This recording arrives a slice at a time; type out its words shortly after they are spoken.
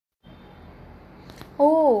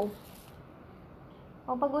Oh,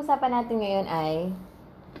 ang pag-uusapan natin ngayon ay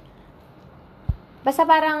basta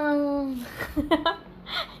parang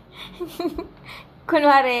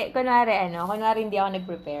kunwari hindi ako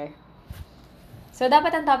nag-prepare. So,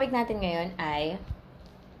 dapat ang topic natin ngayon ay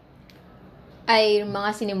mga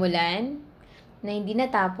sinimulan na hindi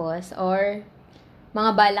natapos or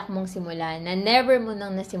mga balak mong simulan na never mo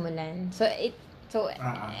nang nasimulan. So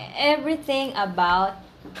everything about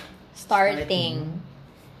starting.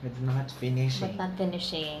 But not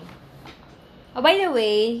finishing. Oh, by the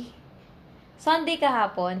way, Sunday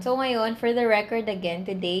kahapon. So ngayon, for the record again,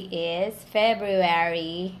 today is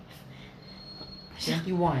February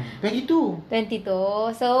 22.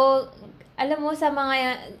 So, alam mo sa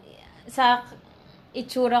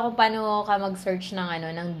itsura kung paano ka mag-search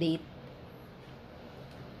ng date.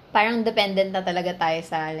 Parang dependent na talaga tayo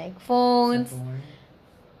sa phones.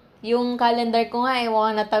 Yung calendar ko nga,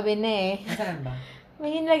 mukhang natabi na eh. Saan ba?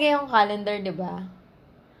 May nilagay yung calendar, di ba?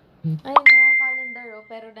 Ayun, calendar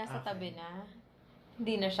pero nasa tabi na.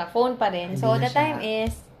 Hindi na siya. Phone pa rin. So, the time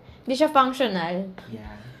is, hindi siya functional.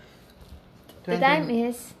 Yeah. The time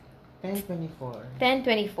is 10:24.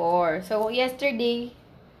 10:24. So, yesterday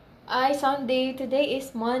ay Sunday. Today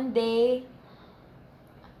is Monday.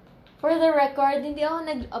 For the record, hindi ako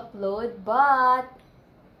nag-upload, but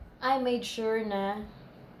I made sure na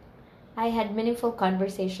I had meaningful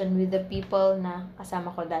conversation with the people na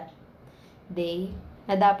kasama ko that day.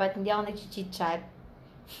 Na dapat hindi ako nag-chit-chat.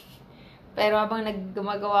 Pero habang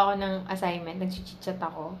gumagawa ako ng assignment, nag-chit-chat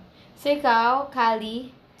ako. So ikaw,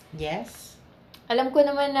 Kali? Yes? Alam ko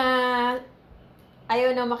naman na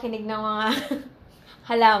ayaw na makinig ng mga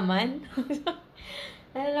halaman.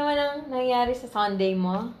 Ano naman ang nangyari sa Sunday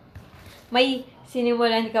mo? May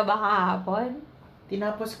sinimulan ka ba kahapon?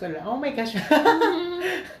 Tinapos ko lang. Oh my gosh.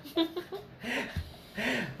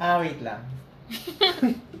 Wait lang.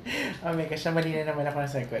 Oh my gosh, mali na naman ako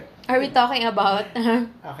ng sagot. Are we talking about?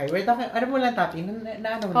 Okay, we're talking, ano mo lang topic?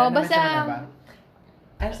 Basta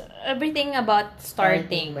everything about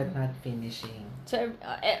starting. But not finishing. So,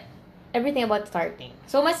 everything about starting.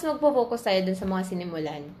 So, mas magpo-focus tayo dun sa mga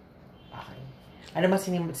sinimulan. Okay.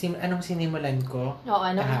 Anong sinimulan ko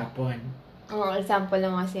kahapon? Example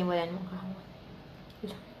ng mga sinimulan mo kahapon.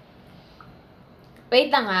 Wait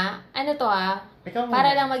lang ha. Ano to ha?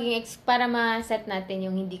 Para lang para ma-set natin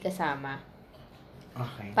yung hindi kasama.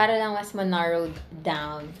 Okay. Para lang mas ma-narrowed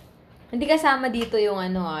down. Hindi kasama dito yung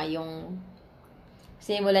yung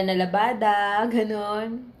simulan na labada,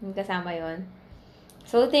 ganun. Hindi kasama yon.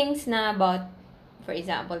 So, things na about, for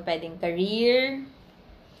example, pwedeng career,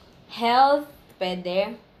 health,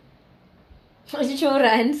 pwede,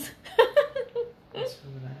 insurance,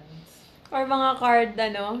 or mga card,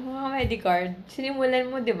 mga medicard. Sinimulan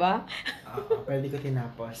mo, di ba? Pwede ko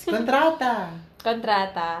tinapos. Kontrata!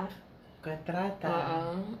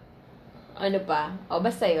 Oo. Ano pa?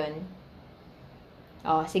 Basta yun.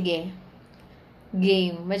 Sige.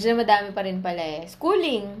 Game. Medyo madami pa rin pala eh.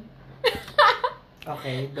 Schooling.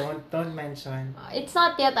 Okay, don't mention. It's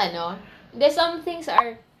not yet, There's some things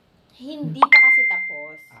are hindi pa kasi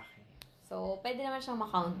tapos. Okay. So, pwede naman siyang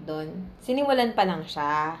makount doon. Sinimulan pa lang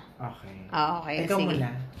siya. Okay. Okay, ikaw sige.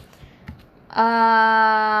 muna.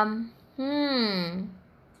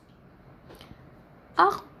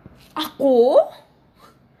 Ako?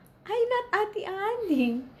 Ay, not Ate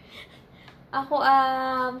Aning. Ako,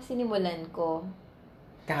 sinimulan ko.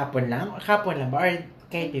 Kahapon lang? Kahapon lang ba? Or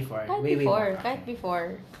kahit before? Kahit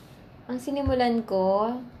before. Ang sinimulan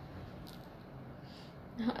ko,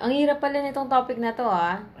 ang hirap pala nitong topic na to,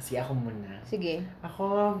 Kasi ako muna. Sige.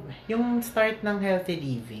 Ako, yung start ng healthy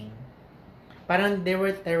living. Parang there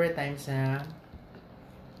were times na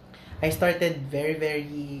I started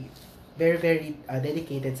very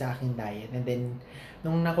dedicated sa aking diet. And then,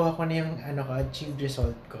 nung nakuha ko na yung achieved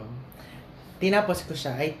result ko, tinapos ko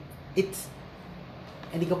siya.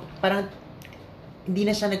 Hindi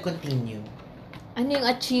na siya nag-continue. Ano yung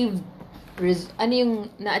achieved? Ano yung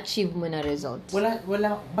na-achieve mo na results?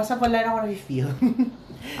 Basta wala na ako na-feel.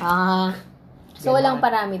 So walang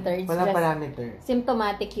parameters? Walang parameters.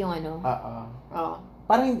 Symptomatic yung Oo.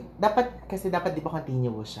 Parang, dapat di ba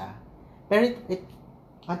continuous siya? Pero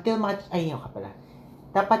until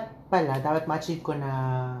dapat ma-achieve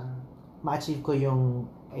ko yung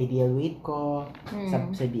ideal weight ko,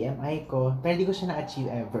 sa BMI ko, pero hindi ko siya na-achieve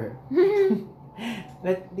ever.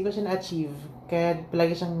 Hindi ko siya na-achieve, kaya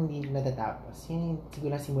palagi siyang hindi natatapos. Yun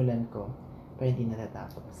siguro simulan ko, pero hindi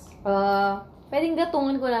natatapos. Pwedeng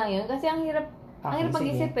gatungan ko lang yun, kasi ang hirap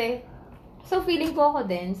mag-isip eh. So, feeling ko ako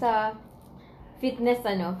din sa fitness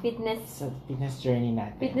Sa fitness journey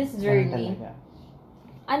natin. Fitness journey.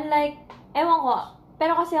 Unlike, ewan ko,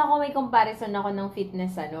 pero kasi ako may comparison ako ng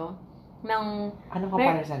fitness, ng... Anong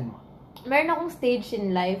comparison mo? Meron akong stage in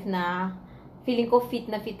life na feeling ko fit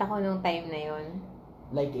na fit ako nung time na yon.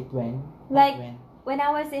 Like it when? Like when I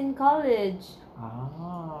was in college.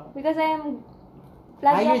 Ah. Because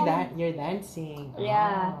You're dancing.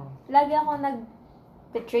 Yeah. Oh. Lagi ako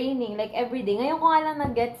nag-training, like everyday. Ngayon ko nga lang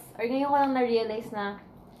ngayon ko lang na-realize na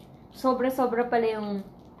sobra-sobra pala yung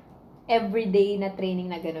everyday na training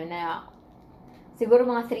na gano'n, na siguro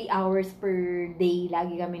mga 3 hours per day,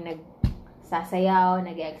 lagi kami nagsasayaw,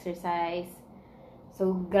 nag-exercise.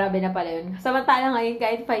 So, grabe na pala yun. Samantala ngayon,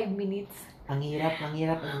 kahit 5 minutes. Ang hirap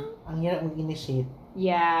mag-initiate.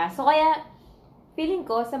 Yeah. So, kaya, feeling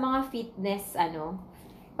ko, sa mga fitness,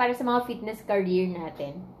 para sa mga fitness career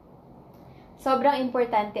natin, sobrang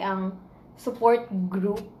importante ang support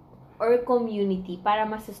group or community para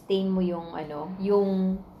ma-sustain mo yung,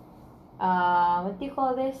 what do you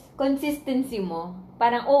call this? Consistency mo.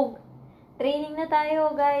 Parang, training na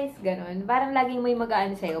tayo, guys. Ganon. Parang laging may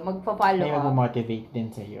mag-aan sa'yo, magpa-follow May up. May mag-motivate din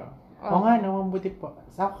sa'yo. Oo nga, mabuti po.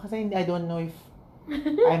 Sa ako kasi, I don't know if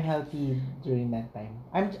I'm healthy during that time.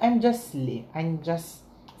 I'm just slim. I'm just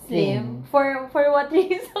slim. For what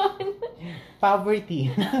reason? Poverty.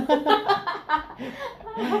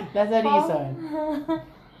 That's the reason.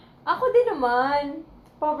 Ako din naman.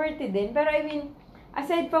 Poverty din. Pero I mean,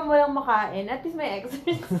 aside from walang makain, at least may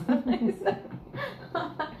exercise.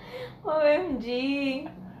 OMG.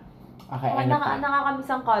 Okay, nakakamiss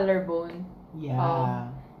ang collarbone. Yeah.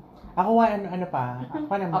 Ako, ano pa?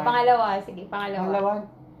 Ako naman. Pangalawa. Sige, pangalawa.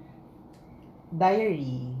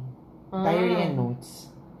 Diary. Diary and notes.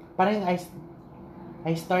 Parang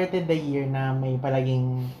I started the year na may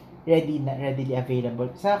palaging readily available.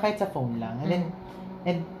 Kahit sa phone lang.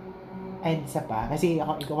 And isa pa. Kasi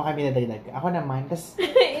ikaw kami nadagdag. Ako naman.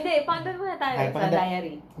 Hindi, doon muna tayo sa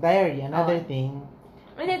diary. Diary, another thing.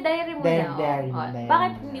 Hindi, diary muna. Diary.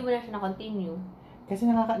 Bakit hindi mo na siya na-continue? Kasi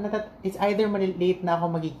it's either late na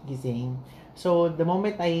ako magigising. So, the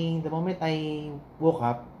moment I woke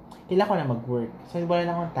up, kailangan ko na mag-work. So, wala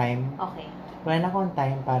na akong time. Okay. Wala na akong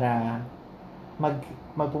time para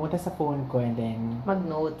magpumunta sa phone ko and then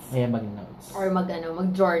mag-notes. Yeah, mag-notes. Or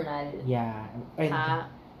mag-journal. Yeah.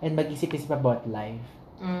 And mag-isip-isip about life.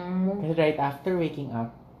 Kasi right after waking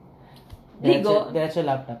up, diretso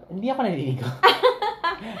laptop. Hindi ako naliligo.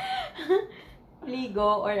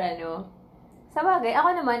 Ligo or Sa bagay,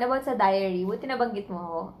 ako naman, about sa diary, buti nabanggit mo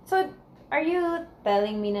ako. So, are you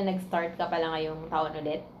telling me na nag-start ka pala ngayong taon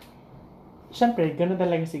ulit? Siyempre, gano'n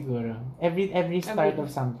talaga siguro. Every start of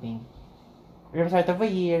something. Every start of a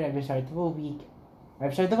year, every start of a week,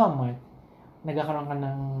 every start of a month, nagkakaroon ka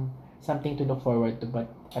ng something to look forward to, but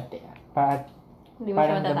hindi mo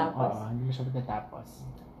siya matatapos. Oo, hindi mo siya matatapos.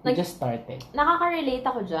 You just started. Nakaka-relate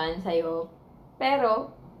ako dyan sa'yo.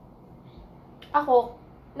 Pero, ako,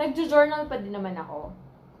 nagjo-journal pa din naman ako.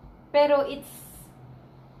 Pero it's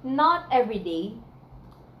not everyday.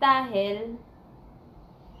 Dahil,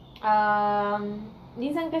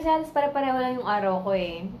 minsan kasi halos pare-pareho lang yung araw ko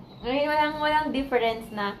eh. Ngayon, walang difference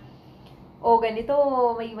na, ganito,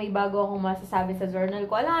 may bago akong masasabi sa journal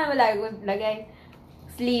ko. Alam mo, lagay,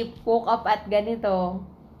 sleep, woke up at ganito,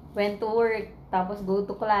 went to work, tapos go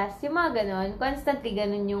to class. Yung mga ganon, constantly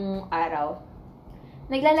ganon yung araw.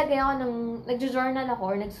 Nagjo-journal ako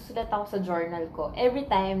or nagsusulat ako sa journal ko every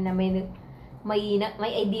time na may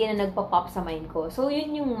idea na nagpa-pop sa mind ko. So,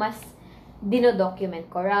 yun yung mas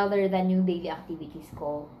dino-document ko rather than yung daily activities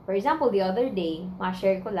ko. For example, the other day,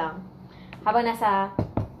 ma-share ko lang, habang nasa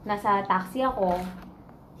taxi ako,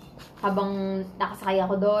 habang nakasakay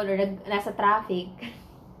ako doon or nasa traffic,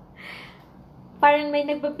 parang may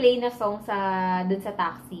nagpa-play na song dun sa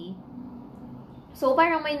taxi. So,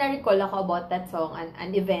 parang may na-recall ako about that song,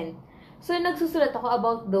 an event. So, nagsusulat ako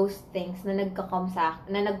about those things na nagka-come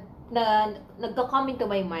into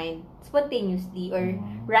my mind spontaneously or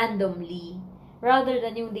randomly rather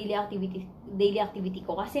than yung daily activity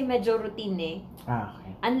ko kasi medyo routine eh.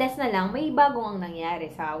 Okay. Unless na lang may bagong ang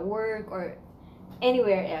nangyari sa work or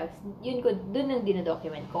anywhere else. Dun ang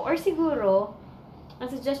dinodocument ko. Or siguro,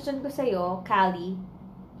 ang suggestion ko sa'yo, Callie,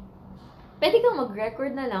 pwede kang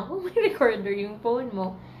mag-record na lang kung may recorder yung phone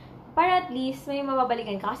mo. Para at least may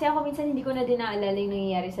mababalikan ka. Kasi ako minsan hindi ko na din naalala yung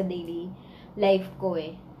nangyayari sa daily life ko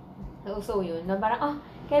eh. So yun. Na parang,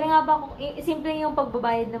 kailan nga ba kung simple yung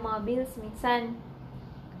pagbabayad ng mga bills. Minsan,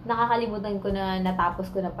 nakakalimutan ko na natapos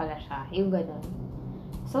ko na pala siya. Yung ganun.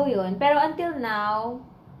 So yun. Pero until now,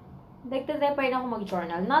 nagtatry pa rin ako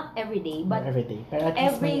mag-journal. Not every day, but not every day. Pero at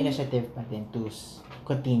least may initiative pa din to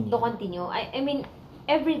continue. To continue. I mean,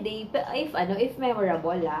 every day, if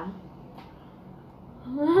memorable,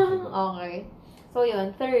 Okay. So,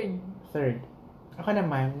 yun. Third. Ako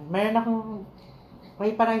naman, mayroon akong,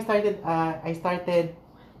 parang I started,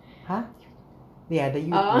 Yeah, the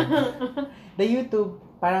YouTube. The YouTube,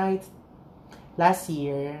 parang last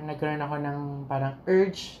year, nagkaroon ako ng parang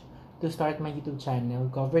urge to start my YouTube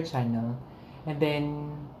channel, cover channel. And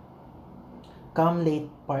then, come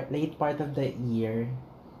late part of the year,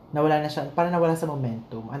 nawala na siya, parang nawala sa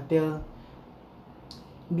momentum until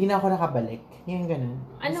hindi na ako nakabalik. Yung ganun.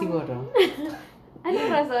 Siguro.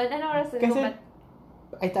 Anong rason? Kasi,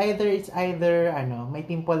 it's either, may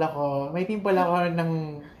pimple ako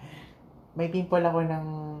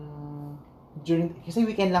kasi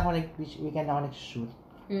weekend lang ako nag-shoot.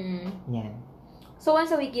 Yan. So,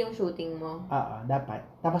 once a week yung shooting mo? Oo, dapat.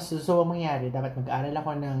 Tapos, ang mangyari, dapat mag-aaral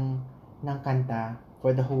ako ng kanta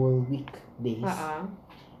for the whole weekdays.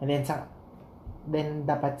 And then,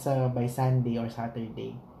 dapat by Sunday or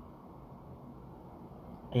Saturday.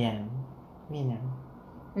 Ayan. Yan.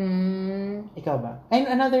 Ikaw ba? And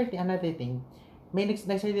another thing, may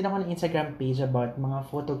nag-start din ako ng Instagram page about mga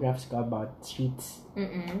photographs ko about streets.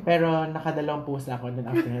 Pero nakadalawang post na ako, then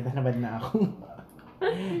after that, nabad na ako.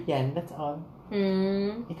 Yan, that's all.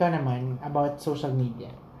 Ikaw naman, about social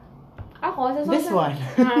media. Ako, sa social This one.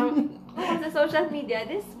 Ako sa social media,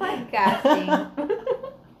 this podcasting.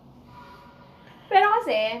 Pero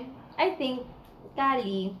kasi, I think,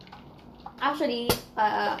 Kali, actually,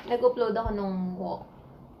 nag-upload ako nung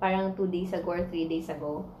parang 2 days ago or 3 days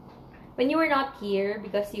ago. When you were not here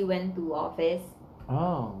because you went to office.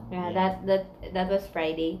 Oh. Yeah, that was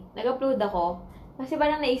Friday. Nag-upload ako kasi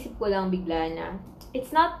parang naisip ko lang bigla na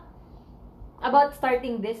it's not about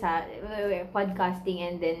starting this podcasting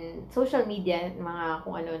and then social media, mga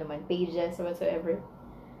kung ano naman, pages or whatsoever.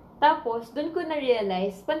 Tapos, dun ko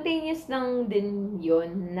na-realize, spontaneous lang din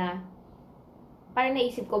yon na parang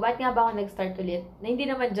naisip ko, ba't nga ba ako nag-start ulit? Na hindi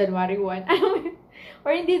naman January 1.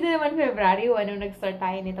 Or hindi din naman February 1 nung nag-start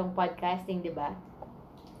tayo nitong podcasting, di ba?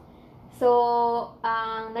 So,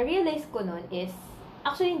 ang na-realize ko nun is,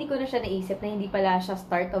 actually hindi ko na siya naisip na hindi pala siya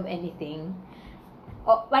start of anything.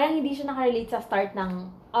 O, parang hindi siya nakarelate sa start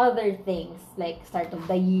ng other things. Like, start of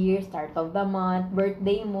the year, start of the month,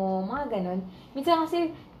 birthday mo, mga ganun. Minsan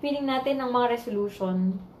kasi, feeling natin ng mga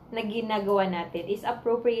resolution na ginagawa natin is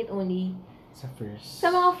appropriate only sa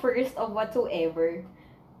mga first of whatsoever.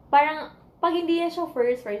 Parang, pag hindi siya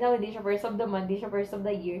first, for example, hindi siya first of the month, hindi siya first of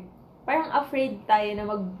the year, parang afraid tayo na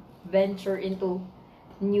mag-venture into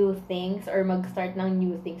new things or mag-start ng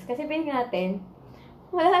new things. Kasi feeling natin,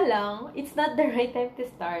 wala lang, it's not the right time to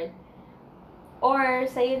start. Or,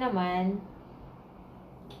 sa'yo naman,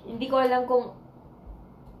 hindi ko alam kung,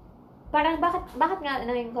 parang bakit nga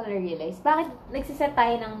ngayon ko na-realize, bakit nagsiset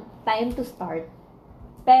tayo ng time to start,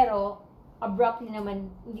 pero, abruptly naman,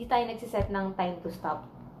 hindi tayo nagsiset ng time to stop.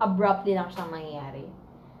 Abruptly lang siyang nangyayari.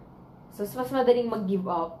 So, mas madaling mag-give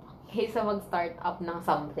up kaysa mag-start up ng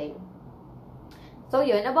something. So,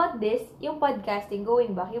 yun. About this, yung podcasting,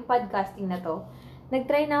 going back, yung podcasting na to,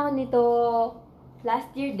 nag-try na ako nito last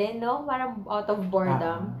year din, no? Parang out of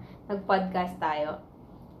boredom. Nag-podcast tayo.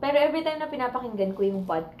 Pero every time na pinapakinggan ko yung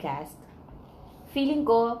podcast, feeling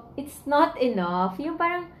ko, it's not enough. Yung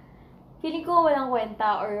parang, feeling ko walang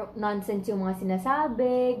kwenta or nonsense yung mga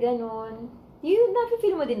sinasabi, ganun.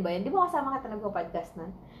 Nafe-feel mo din ba yun? Di ba kasama ka nagpo-podcast na?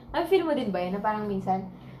 Nafe-feel mo din ba yun na parang minsan,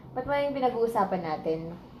 ba't mo yung pinag-uusapan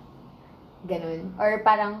natin? Ganun. Or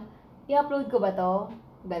parang, i-upload ko ba to?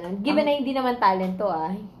 Ganun. Given na hindi naman talent to,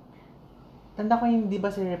 Tanda ko yung, di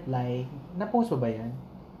ba si Reply, na-post ba yan?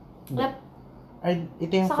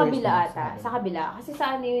 Ito yung sa first kabila one, ata. Sa kabila. Kasi sa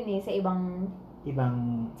ano yun sa ibang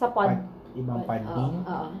sa pod. Ibang podling?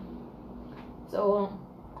 Oo. So,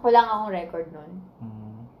 wala nga akong record nun.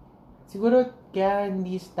 Siguro, kaya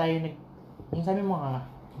hindi tayo yung sabi mo nga,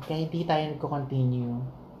 kaya hindi tayo nagko-continue.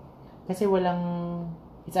 Kasi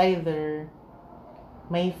it's either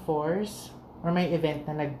may force or may event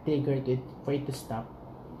na nag-trigger for it to stop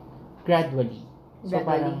gradually. So,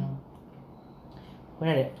 parang,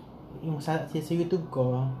 kunwari, yung sa YouTube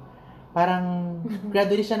ko, parang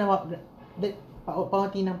gradually siya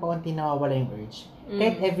paunti nawawala yung urge.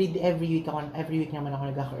 Kahit every week naman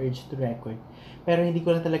ako nagkaka-urge to record. Pero hindi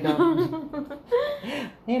ko lang talaga,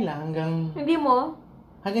 ayun lang, hanggang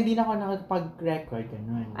di na ako nakapag-record,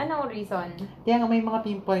 ganun. Anong reason? Kaya nga may mga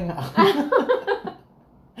pimple nga ako.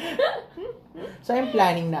 So, I'm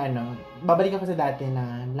planning na babalik ako sa dati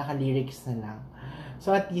na naka-lyrics na lang. So,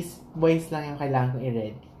 at least, voice lang yung kailangan kong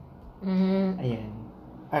i-ready. Ayun.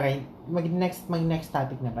 Okay, mag-next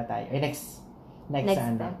topic na ba tayo? Next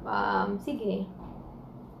step. Sige.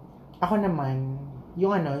 Ako naman,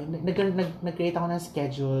 yung nag-create ako ng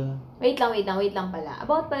schedule. Wait lang pala.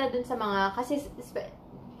 About pala dun sa mga, kasi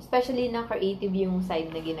especially na creative yung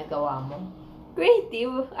side na ginagawa mo.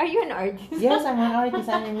 Creative? Are you an artist? Yes, I'm an artist.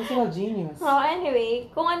 I'm a musical genius. Oh, anyway,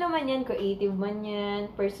 kung ano man yan, creative man yan,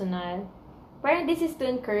 personal, parang this is to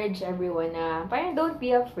encourage everyone na, parang don't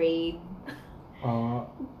be afraid.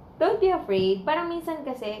 Don't be afraid. Parang minsan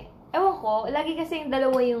kasi, ewan ko, lagi kasi yung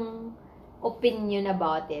dalawa yung opinion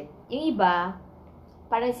about it. Yung iba,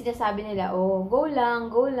 parang sinasabi nila, oh, go lang.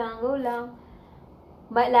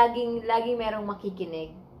 Laging merong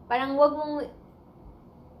makikinig. Parang wag mong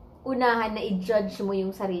unahan na i-judge mo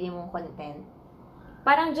yung sarili mong content.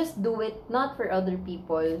 Parang just do it, not for other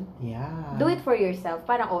people. Yeah. Do it for yourself.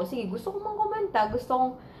 Parang, oh, sige, gusto kong kumanta, gusto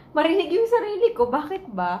kong marinig yung sarili ko.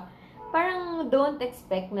 Bakit ba? Parang don't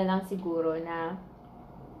expect na lang siguro na,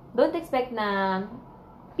 don't expect na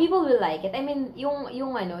people will like it. I mean, yung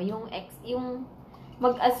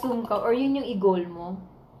mag-assume ka, or yun yung i-goal mo.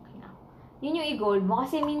 Yun yung i-goal mo.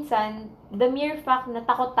 Kasi minsan, the mere fact na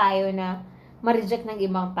takot tayo na ma-reject ng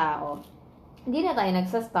ibang tao, hindi na tayo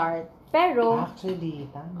nagsa-start. Pero, actually,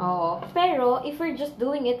 tama. Oo. Pero, if we're just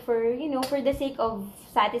doing it for, for the sake of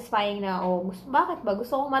satisfying na, bakit ba?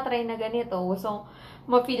 Gusto kong matry na ganito. Gusto kong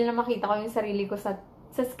ma-feel na makita ko yung sarili ko sa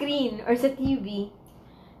screen or sa TV.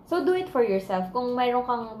 So, do it for yourself. Kung mayroon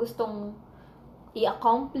kang gustong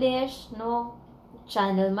i-accomplish, no?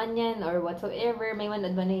 Channel man yan or whatsoever, may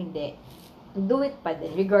manood man na hindi. Do it pa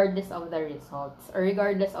din, regardless of the results. Or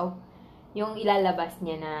regardless of yung ilalabas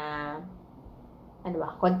niya na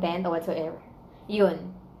content or whatsoever.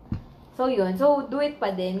 Yun. So, do it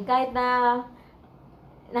pa din. Kahit na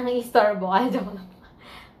nang-istorbo ka.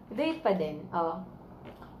 Do it pa din. Oh.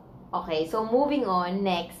 Okay, so moving on.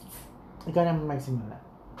 Next. Ikaw naman magsimula.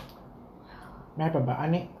 Meron pa ba?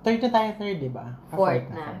 Third na tayo, di ba?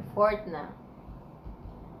 Fourth na.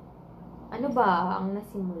 Ano ba ang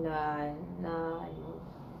nasimulan na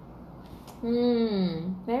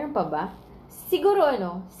meron pa ba? Siguro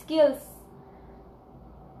skills.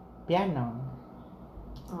 Piano.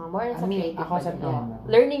 More sa creative. Ako sa piano.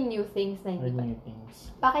 Learning new things na hindi Learning new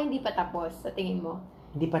things. Baka hindi pa tapos sa tingin mo?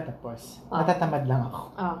 Hindi pa tapos. Natatamad lang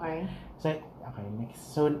ako. Okay. So, okay,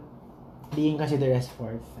 next. So, being considered as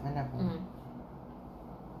fourth. Ano po?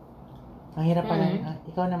 Ang hirap pala.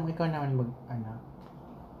 Ikaw naman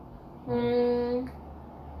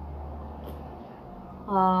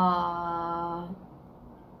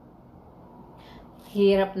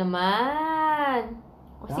hirap naman.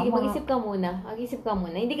 Sige, mag-isip ka muna.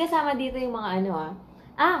 Hindi kasama dito yung mga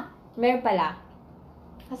meron pala.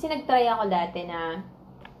 Kasi nag-try ako dati na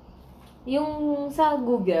yung sa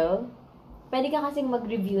Google, pwede ka kasing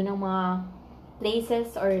mag-review ng mga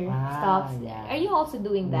places or stuff. Yeah. Are you also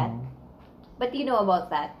doing that? No. But you know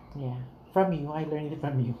about that? Yeah. From you. I learned it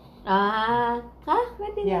from you.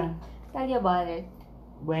 What did you tell you about it?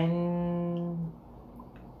 When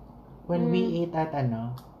we ate at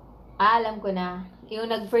alam ko na. Yung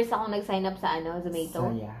first akong nag-sign up sa Zomato.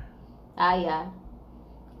 So, yeah. Yeah.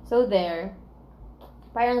 So, there.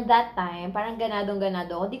 Parang that time, parang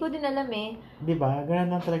ganadong-ganado ako. Hindi ko din alam eh. Diba?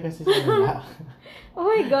 Ganun lang talaga si Simula. Oh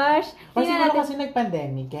my gosh. Siguro kasi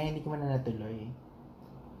nag-pandemic, kaya hindi ko man natuloy.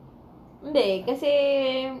 Hindi, kasi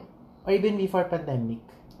Or even before pandemic.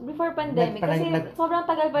 Kasi sobrang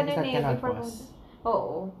tagal pa nun eh.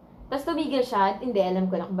 Oo. Tapos tumigil siya. Hindi, alam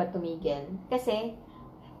ko na kung ba't tumigil. Kasi,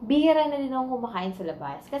 bihira na din akong kumakain sa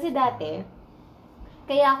labas. Kasi dati,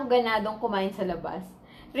 kaya ako ganadong kumain sa labas.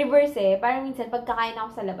 Reverse parang minsan pagkakain ako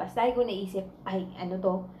sa labas, dahil ko naisip,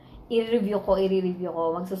 i-review ko.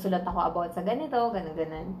 Magsusulat ako about sa ganito,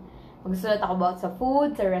 ganan. Magsusulat ako about sa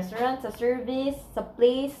food, sa restaurant, sa service, sa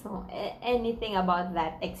place, anything about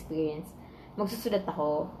that experience. Magsusulat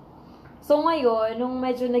ako. So ngayon, nung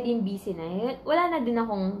medyo naging busy na, wala na din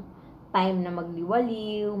akong time na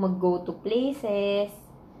magliwaliw, mag-go to places.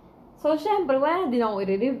 So, syempre, wala na din akong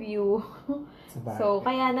i-review. So,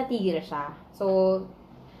 kaya natigil siya. So,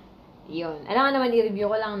 yun. Alam nga naman, i-review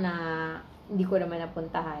ko lang na hindi ko naman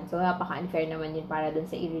napuntahan. So, napaka-unfair naman yun para dun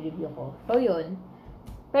sa i-review ko. So, yun.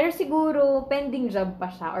 Pero siguro, pending job pa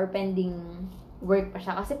siya or pending work pa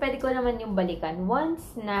siya. Kasi pwede ko naman yung balikan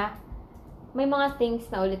once na may mga things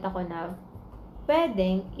na ulit ako na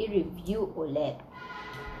pwedeng i-review ulit.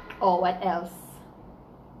 What else?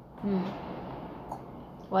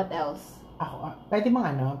 What else? Ako,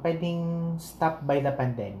 pwedeng stop by the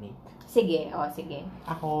pandemic. Sige, sige.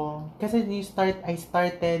 Ako, kasi I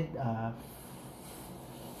started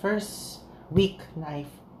first week na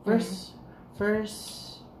first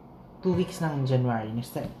 2 weeks ng January.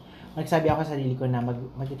 Nagsabi ako sa sarili ko na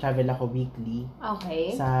mag-travel ako weekly.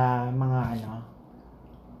 Okay. Sa mga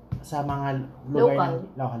sa mga lugar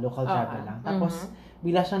local Oo. travel lang. Tapos,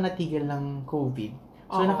 bigla siyang natigil ng COVID.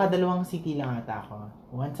 So, Oo. nakadalawang city lang ata ako.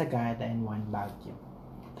 One Sagada and one Baguio.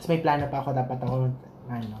 Tapos, may plano pa ako, dapat ako,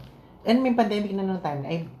 and may pandemic na nung time na,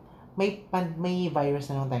 may virus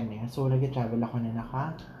na nung time na yun. So, nag-travel ako na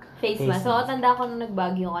face mask. So, tanda ko nung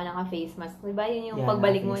nag-Baguio ka, naka-face mask. Diba yun yung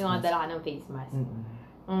pagbalik mo, yung dala ka ng face mask?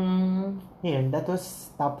 Yun, that was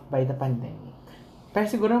stopped by the pandemic. Pero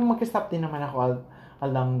siguro mag-stop din naman ako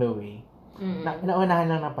along the way. Naunahan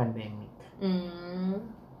lang ng pandemic.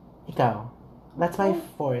 Ikaw? That's my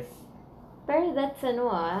fourth. Pero that's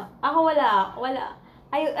ako wala.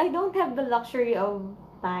 I don't have the luxury of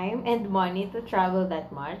time and money to travel that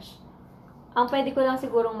much. Ang pwede ko lang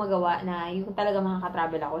sigurong magawa na yung talaga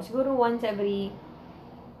makaka-travel ako. Siguro once every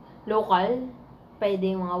local.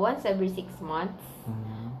 Pwede mga once every 6 months.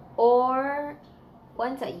 Or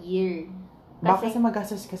once a year. Baka kasi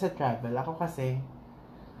magastos ka sa travel. Ako kasi,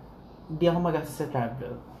 hindi ako magastos sa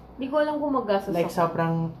travel. Hindi ko alam kung magastos like, ako.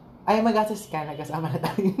 sobrang, magastos ka. Nagkasama na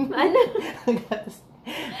tayo. Ano?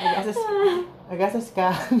 Magastos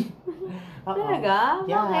ka. Talaga?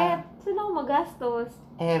 Yeah. Bakit? Saan ako magastos?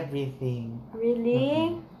 Everything.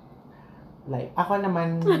 Really? Like, ako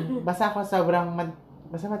naman, basta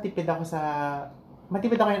matipid ako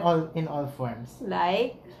in all forms.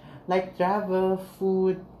 Like travel,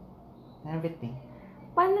 food, everything.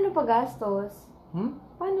 Paano na pagastos?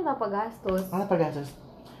 Paano na pagastos?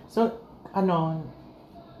 So,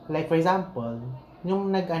 like for example,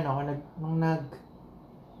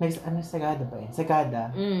 Sagada ba yun?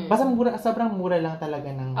 Sagada. Basta sobrang mura lang talaga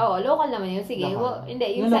ng... Oo, local naman yun. Sige. Local.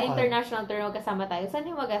 Hindi, yung sa international tour magkasama tayo, saan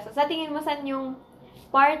yung magastos? Sa tingin mo, saan yung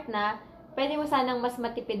part na pwede mo sanang mas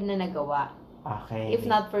matipid na nagawa? Okay. If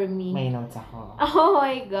not for me. May notes ako. Oh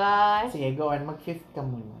my gosh. Sige, go on. Mag-fifth ka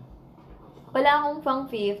muna. Wala akong pang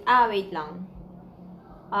fifth. Wait lang.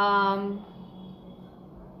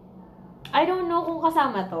 I don't know kung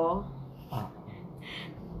kasama to.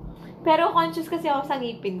 Pero conscious kasi ako sa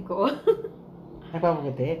ngipin ko.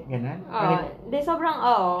 Nagpapaguti? Ganon?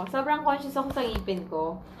 Sobrang conscious ako sa ngipin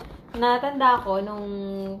ko. Natanda ko nung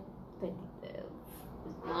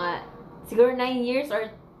mga siguro 9 years or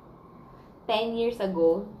 10 years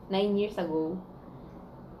ago. 9 years ago.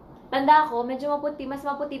 Tanda ko, medyo mas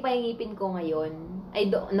maputi pa yung ngipin ko ngayon.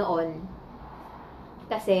 Noon.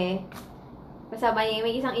 Kasi, basta may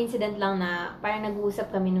isang incident lang na parang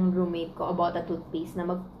nag-uusap kami ng roommate ko about a toothpaste na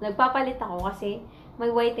nagpapalit ako kasi may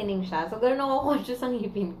whitening siya. So, ganoon ako conscious ang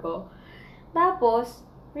ngipin ko. Tapos,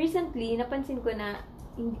 recently, napansin ko na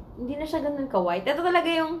hindi na siya ganun ka-white. Ito talaga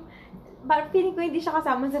yung, feeling ko hindi siya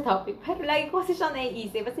kasama sa topic. Pero lagi ko kasi siya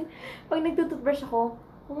naiisip. Kasi pag nagtutoothbrush ako,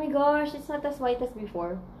 oh my gosh, it's not as white as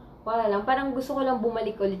before. Wala lang. Parang gusto ko lang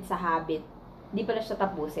bumalik ulit sa habit. Hindi pala siya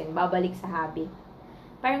tapusin. Babalik sa habit.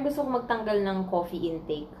 Parang gusto ko magtanggal ng coffee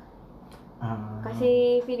intake.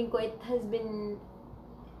 Kasi feeling ko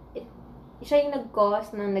siya yung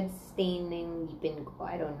nag-cause na nag-stain na yung ngipin ko.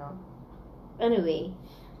 I don't know. Anyway,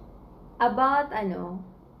 about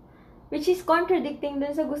which is contradicting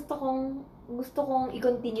dun sa gusto kong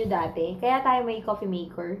i-continue dati. Kaya tayo may coffee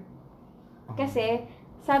maker. Kasi,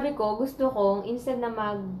 sabi ko, gusto kong instead na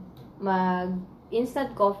mag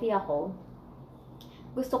instant coffee ako,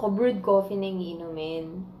 gusto ko brewed coffee na yung iinumin.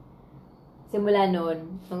 Simula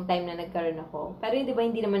nung time na nagkaroon ako. Pero di ba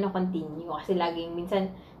hindi naman na-continue. Kasi laging,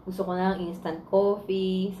 minsan, gusto ko na ng instant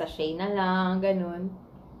coffee, sachet na lang, ganun.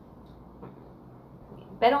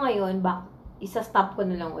 Pero ngayon, isa-stop ko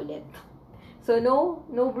na lang ulit. So, no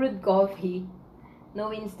brewed coffee.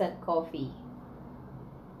 No instant coffee.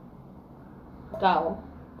 Ikaw?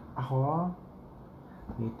 Ako?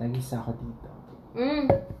 Wait, nag-isa ako dito.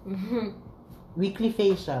 Weekly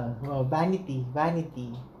facial. Oh, vanity.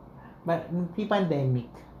 Pre-pandemic.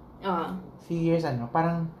 Few years,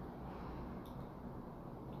 parang...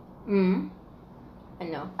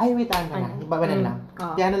 Ano? Ay, wait, iba na lang.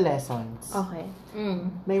 Piano lessons. Okay.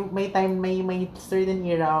 May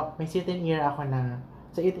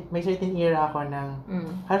certain era ako ng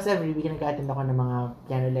halos every week nag-attend ako ng mga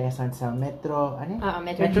piano lessons sa Metro,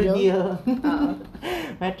 Metro Deal.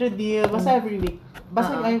 Metro Deal. Basta every week.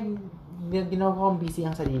 Basta ginawa ko akong busy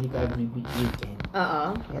ang sarili ko every weekend.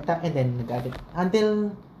 And then, nag-attend.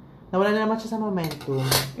 Until, nawala na naman siya sa momentum.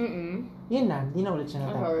 Yun na, hindi na ulit siya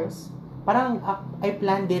natapos. Parang, I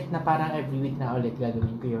planned it na parang every week na ulit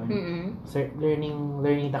gagawin ko yun. So,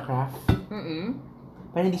 learning the craft.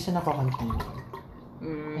 Pero hindi siya nako-continue.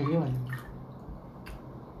 Ayun.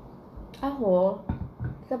 Ako,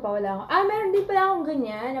 isa pa wala ako. Meron din pala akong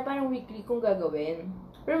ganyan na parang weekly kong gagawin.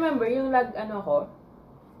 Remember, yung nag-attend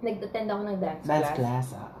ako ng dance class. Dance class,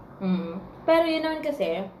 Pero yun naman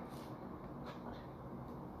kasi,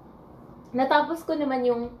 natapos ko naman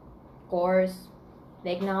yung course.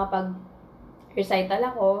 Like, nakapag-recital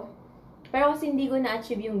ako. Pero kasi hindi ko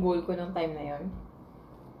na-achieve yung goal ko nung time na yon.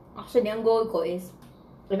 Actually, ang goal ko is,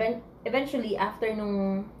 eventually, after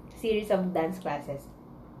nung series of dance classes,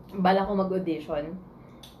 bala ko mag-audition.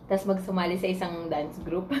 Tapos magsumali sa isang dance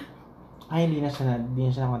group. Ay, hindi na siya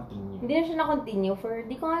na-continue. Hindi na siya na-continue for,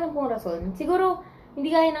 di ko alam kung rason. Siguro, hindi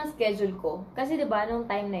kaya ng schedule ko. Kasi diba, nung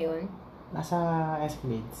time na yon Nasa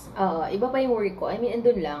Escalades. Oo, iba pa yung work ko. I mean,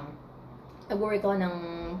 andun lang. Nag-work ako ng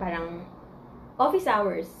parang office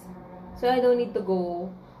hours. So, I don't need to go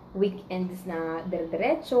weekends na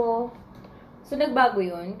dire-diretso. So, nagbago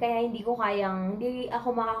yun. Kaya hindi ako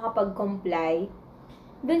makakapag-comply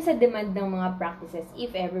dun sa demand ng mga practices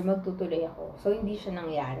if ever magtutuloy ako. So, hindi siya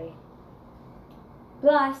nangyari.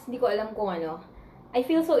 Plus, hindi ko alam kung ano. I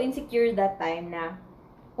feel so insecure that time na,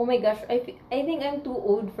 oh my gosh, I think I'm too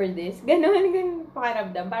old for this. Ganun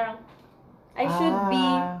pakiramdam. Parang,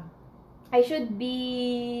 I should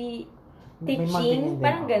be teaching,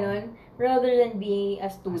 parang ganun, rather than being a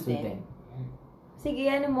student. Sige,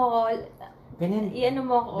 ano mo ako, ganyan.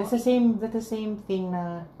 mo ako. That's the same thing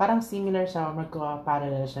na, parang similar siya,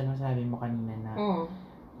 magka-parallel siya nung sabi mo kanina na,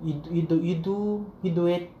 you do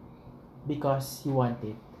it because you want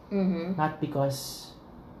it. Mm-hmm. Not because,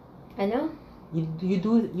 ano? You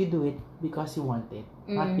do it because you want it.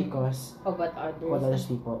 Not because of what other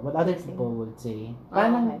people would say.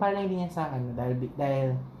 Parang hindi yan sa akin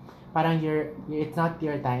dahil parang it's not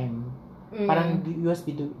your time. Parang you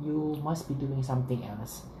must be doing something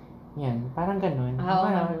else. Yan, parang ganun.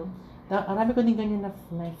 Marami ko din ganyan na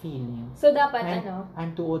feeling. So dapat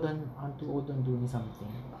I'm too old on doing something.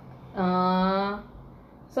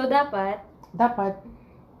 So dapat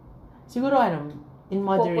siguro in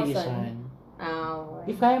moderation.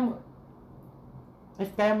 If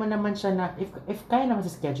kaya mo naman siya na, if kaya naman sa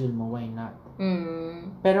schedule mo, why not?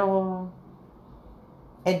 Pero,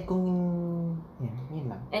 yun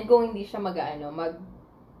lang. And kung hindi siya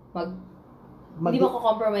hindi mo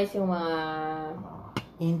ko-compromise yung mga...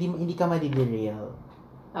 hindi ka madiderail.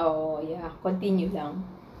 Oo, yeah. Continue lang.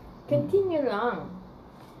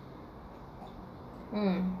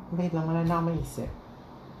 Wait lang, wala na ako maisip.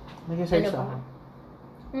 Nag-search ako.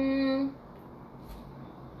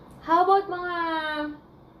 How about mga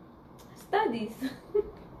studies?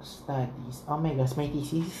 Studies? Oh my gosh, my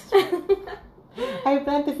thesis? I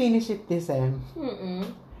plan to finish it this sem.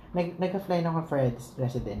 Nag-apply na ako for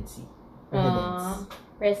residency.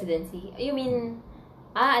 Residency? You mean,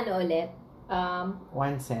 ano ulit?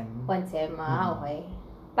 One sem. Okay.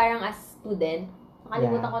 Parang as student.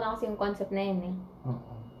 Nakalimutan ko na kasi yung concept na yun eh.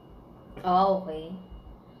 Okay.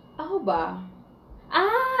 Ako ba?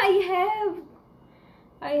 I have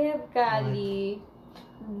Kali.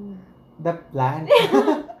 The plan?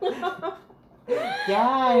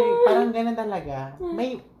 Yeah, parang ganun talaga.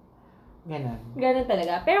 May, ganun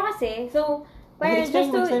talaga. Pero kasi, so, para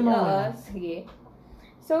just to, sige.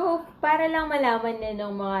 So, para lang malaman na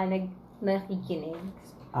ng mga nakikinig.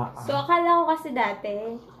 So, akala ko kasi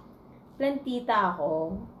dati, plantita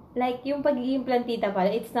ako. Like, yung pagiging plantita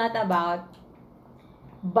pala, it's not about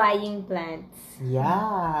buying plants.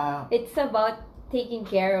 Yeah. It's about taking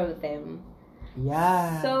care of them.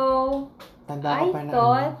 Yeah. So, I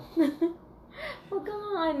thought, huwag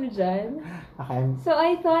kang dyan. Okay. So,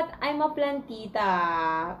 I thought I'm a plantita.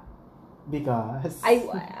 Because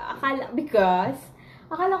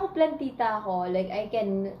akala ko plantita ako. Like, I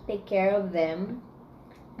can take care of them.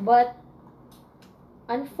 But,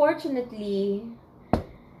 unfortunately,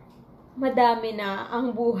 madami na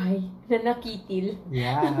ang buhay na nakitil.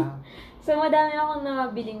 Yeah. So, madami akong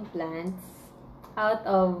nabiling plants out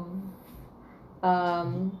of,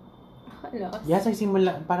 yes,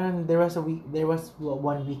 simula, parang there was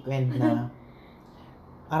one weekend na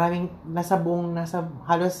maraming,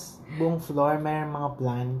 halos buong floor, mayroong mga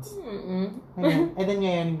plants. And then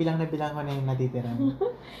ngayon, bilang ko na yung natitira.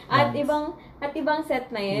 At ibang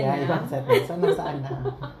set na yun. Yeah, ibang set na. So, nasaan na?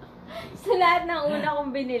 So, lahat ng una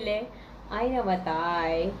kong binili, ay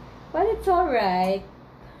namatay. But it's alright.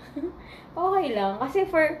 Okay lang. Kasi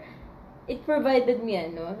it provided me,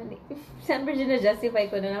 siyempre na-justify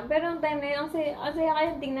ko na lang. Pero ang time na yun, ang saya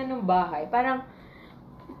kayang tingnan ng bahay. Parang,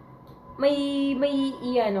 may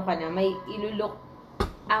ilulok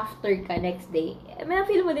after ka next day. May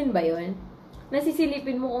na-feel mo din ba yun?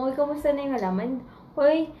 Nasisilipin mo, kamusta na yung halaman?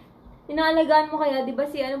 Hoy, inaalagaan mo kaya, di ba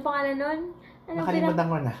anong pangalan nun? Nakalimutan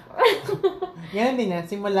ko na. Yan din yan,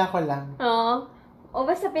 simula ko lang. Oo. O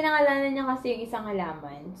basta pinangalanan niya kasi yung isang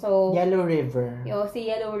halaman. So, Yellow River. Si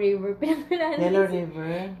Yellow River. Pinangalanan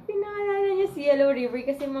River? Pinangalanan niya si Yellow River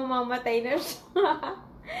kasi mamamatay na siya.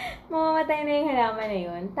 Mamamatay na yung halaman na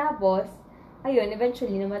yun. Tapos, ayun,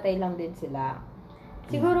 eventually, namatay lang din sila.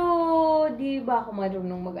 Siguro, di ba ako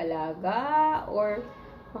marunong mag-alaga? Or,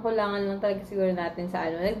 nakulangan lang talaga siguro natin sa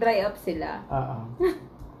ano. Nag-dry up sila. Oo.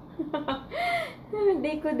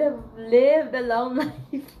 They could have lived a long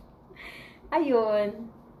life.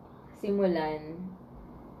 Ayun. Simulan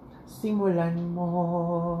mo.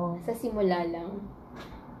 Sa simula lang.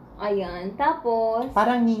 Ayan. Tapos,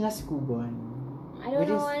 Parang ningas kugon. I don't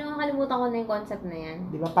know, nakalimutan ko na yung concept na yan.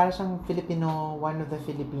 Di ba? Parang siyang one of the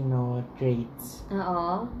Filipino traits.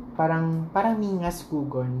 Oo. Parang ningas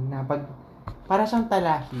kugon na parang siyang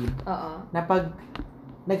talahib. Oo. Na pag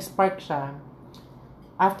nag-spark siya,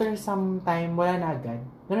 after some time, wala na agad.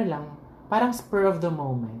 Ganun lang. Parang spur of the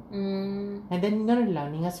moment. And then, ganun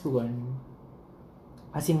lang, ningas kugon.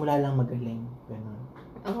 Simula lang magaling. Ganun.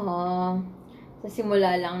 Oo. Sa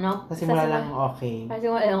simula lang, no? Sa simula lang okay. Sa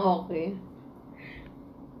simula lang okay.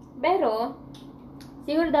 Pero,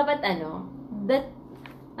 siguro dapat ano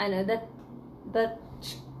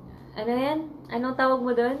yan? Anong tawag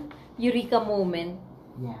mo doon? Eureka moment.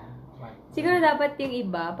 Yeah. Siguro dapat yung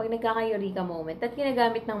iba, pag nagkaka-eureka moment, at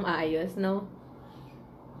ginagamit ng maayos, no?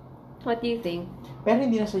 What do you think? Pero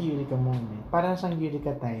hindi na siya Eureka moment. Parang siyang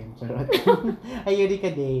Eureka time. Charot. Ay, Eureka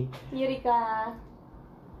day.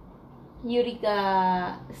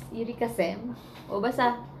 Eureka Sem. O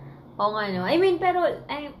basta, oo nga, no? I mean, pero,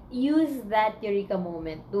 use that Eureka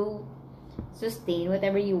moment to sustain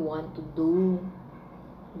whatever you want to do.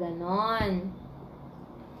 Ganon.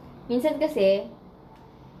 Minsan kasi,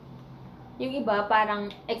 yung iba parang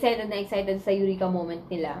excited na excited sa Eureka moment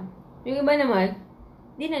nila. Yung iba naman,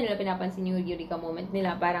 di na nila pinapansin yung Eureka moment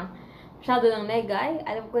nila. Parang, masyado lang nega, ay,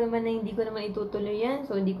 alam ko naman na hindi ko naman itutuloy yan,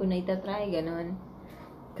 so hindi ko na itatry, ganon.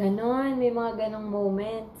 Ganon, may mga ganong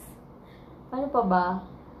moments. Ano pa ba?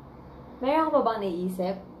 Meron ka pa bang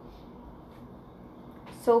naisip?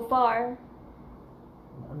 So far?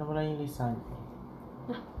 Ano mo lang yung lisan ko?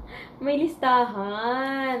 May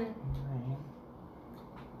listahan.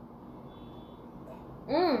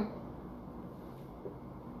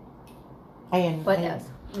 Ayan. What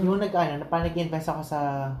else? Yung parang nag-invest ako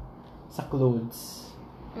sa clothes.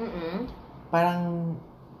 Parang,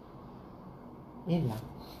 yun lang.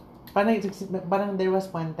 Parang there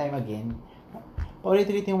was one time again,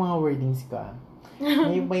 paulit-ulit yung mga wordings ko.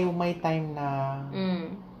 May time na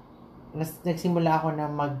nagsimula ako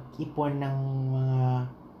na mag-ipon ng mga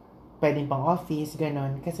pwedeng pang office,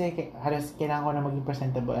 ganon. Kasi halos kailangan ko na maging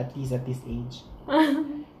presentable at least at this age.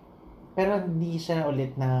 Pero hindi siya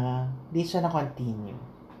na-continue.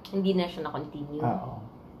 Hindi na siya na-continue? Oo.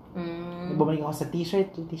 Bumalik ako sa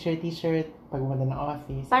t-shirt, pag pumunta ng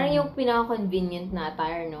office. Parang yung pinaka-convenient na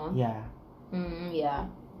attire, no? Yeah.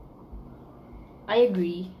 Yeah. I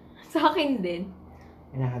agree. Sa akin din.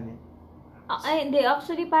 Inakadin. Ay, hindi.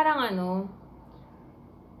 Actually, parang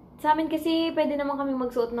sa amin kasi, pwede naman kami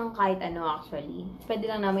magsuot ng kahit ano, actually.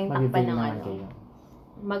 Pwede lang namin takpan ng kayo.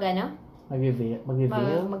 Mag-veil?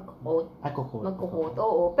 Mag-coat. Coat. Mag-coat,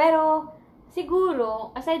 oo. Pero,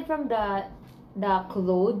 siguro, aside from the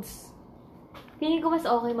clothes, feeling ko mas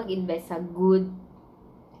okay mag-invest sa good,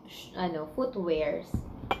 footwears.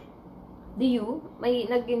 Do you? May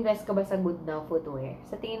nag-invest ka ba sa good na footwear?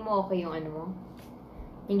 Sa tingin mo okay yung mo?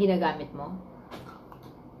 Yung ginagamit mo?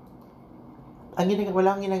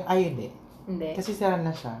 Wala kang hindi. Hindi. Kasi sira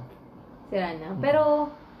na siya. Sira na. Pero,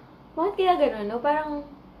 bakit kaya ganun, no? Parang,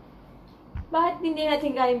 bakit hindi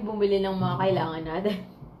natin kayang bumili ng mga kailangan natin?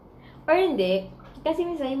 Or hindi. Kasi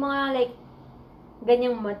minsan, yung mga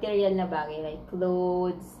ganyang material na bagay, like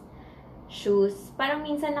clothes, shoes, parang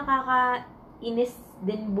minsan nakakainis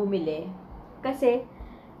din bumili. Kasi,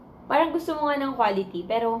 parang gusto mo nga ng quality,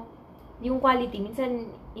 pero, yung quality, minsan,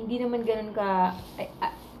 hindi naman ganun ka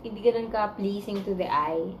pleasing to the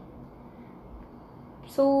eye.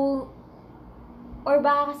 So, or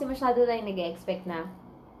baka kasi masyado tayong nag-expect na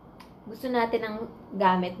gusto natin ng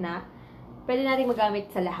gamit na pwede natin magamit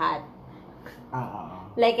sa lahat.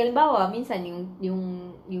 Like, halimbawa, minsan yung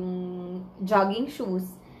jogging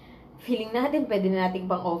shoes, feeling natin pwede na natin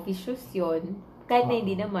pang office shoes yun. Kahit na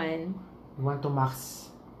hindi naman. You want to max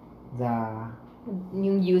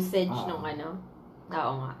yung usage ng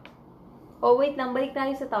Oo nga. Oh, wait lang. Balik tayo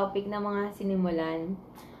sa topic na mga sinimulan.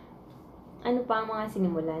 Ano pa ang mga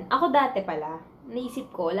sinimulan? Ako dati pala, naisip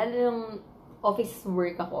ko, lalo nung office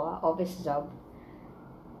work ako, office job,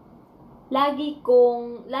 lagi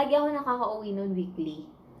ako nakaka-uwi nun weekly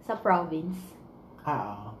sa province.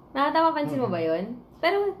 Nakatapapansin mo ba yun?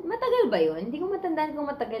 Pero matagal ba yun? Hindi ko matandaan kung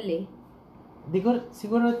matagal eh.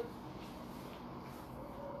 Siguro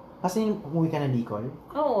Kasi umuwi ka na Bicol?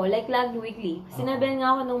 Oo, like lagi weekly. Sinabihan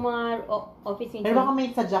nga ako ng mga office mates. Pero baka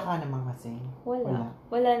may sadya ka naman kasi.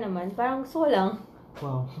 Wala naman. Parang gusto ko lang.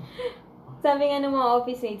 Wow. Sabi nga ng mga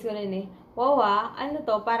office mates ko rin eh, wow ano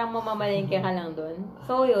to, parang mamamalengke ka lang dun.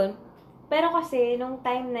 So yun. Pero kasi, nung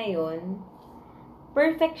time na yun,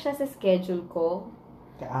 perfect siya sa schedule ko.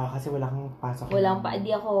 Kasi wala kang pasok.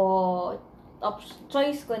 Di ako,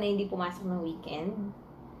 choice ko na hindi pumasok ng weekend.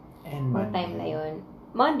 And Monday. Nung time na yun.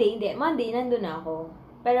 Monday, nandun na ako.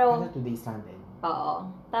 Pero, 2 days lang din. Oo.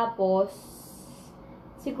 Tapos,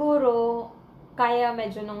 siguro, kaya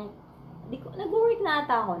medyo nag-work na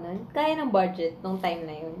ata ako nun. Kaya ng budget nung time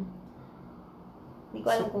na yun. Hindi ko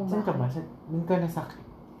alam kung bakit. Saan ka ba? Doon ka nasa...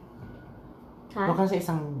 Ha? Doon ka sa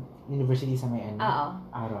isang university sa may ano? Oo.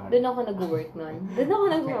 Araw. Doon ako nag-work nun.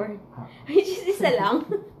 Which is isa lang.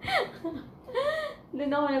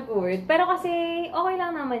 Doon ako nag-work. Pero kasi, okay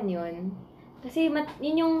lang naman yun. Kasi,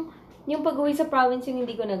 yun yung pag-uwi sa province yung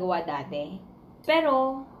hindi ko nagawa dati.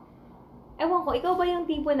 Pero, ewan ko, ikaw ba yung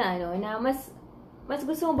tipo na na mas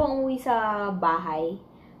gusto mo bang umuwi sa bahay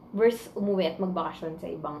versus umuwi at magbakasyon sa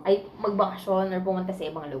magbakasyon or pumunta sa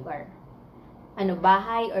ibang lugar?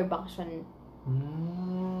 Bahay or bakasyon?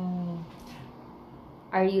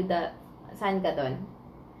 Are you saan ka doon?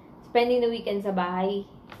 Spending the weekend sa bahay?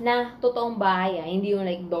 Na totoong bahay hindi yung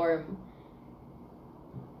like dorm.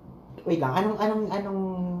 Wait lang, anong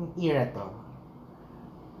era to?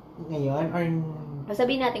 Ngayon or...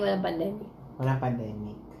 Sabihin natin walang pandemic. Walang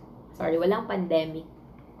pandemic. Sorry, walang pandemic.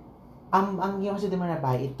 Ang yung kasi mo na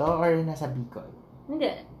bahay ito or nasa Bicol? Hindi.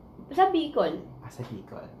 Sa Bicol. Sa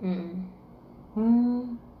Bicol.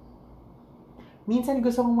 Minsan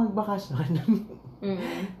gusto kong magbakasyon.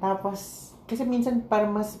 Tapos, kasi minsan para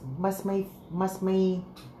mas may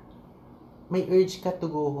urge ka to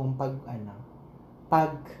go home pag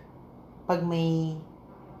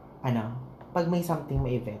may something,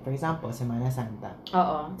 may event. For example, Semana Santa.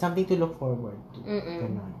 Oo. Something to look forward to.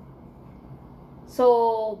 Ganon. So,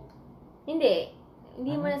 hindi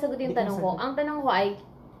mo nasagot yung tanong ko. Ang tanong ko ay,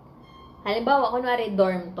 halimbawa, kunwari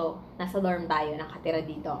dorm to. Nasa dorm tayo, nakatira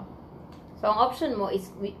dito. So, ang option mo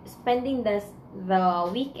is spending the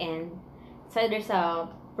weekend either sa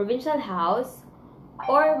provincial house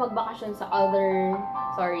or magbakasyon sa other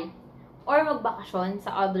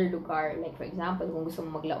lugar. Like, for example, kung gusto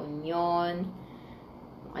mo magla Union,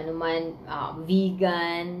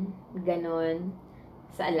 vegan, ganon.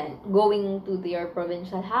 Going to your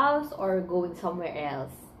provincial house or going somewhere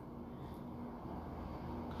else?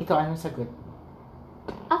 Ikaw, anong sagot?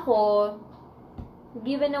 Ako,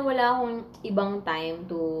 given na wala akong ibang time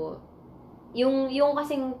to, yung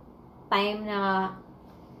kasing time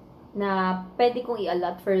na pwede kong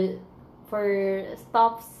i-allot for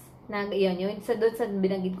stops na yun, doon sa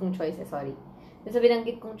binanggit kong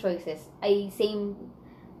choices, ay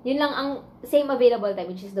yun lang ang same available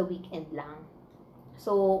time, which is the weekend lang.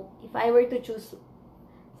 So, if I were to choose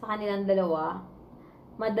sa kanilang dalawa,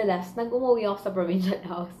 madalas, nag-umuwi ako sa provincial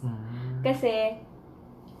house. Kasi,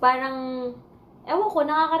 parang, ewan ko,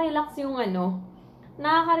 nakaka-relax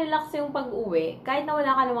yung pag-uwi, kahit na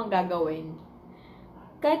wala ka namang gagawin.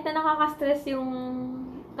 Kahit nakaka-stress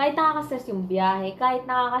yung biyahe, kahit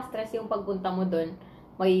nakaka-stress yung pagpunta mo doon,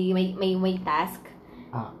 may task.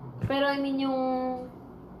 Pero I mean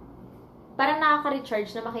parang nakaka-recharge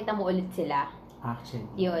na makita mo ulit sila. Actually.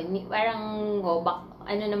 Yun, parang,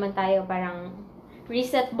 naman tayo, parang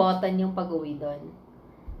reset button yung pag-uwi doon.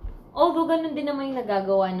 Although, ganun din naman yung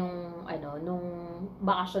nagagawa nung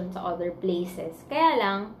bakasyon sa other places. Kaya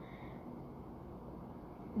lang,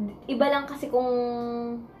 iba lang kasi kung,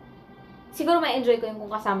 siguro ma-enjoy ko yung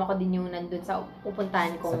kung kasama ko din yung nandun sa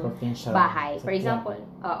pupuntahan kong bahay. For example,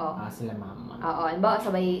 sila mama. Halimbawa,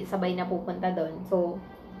 sabay na pupunta doon. So,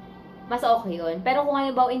 mas okay yun. Pero kung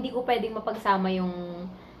halimbawa, hindi ko pwedeng mapagsama yung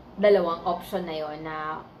dalawang option na yun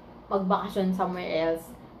na magbakasyon somewhere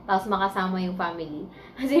else tapos makasama yung family.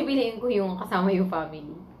 Kasi piliin ko yung kasama yung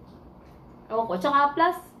family. Ewan ko. Tsaka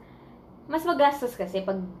plus, mas magastos kasi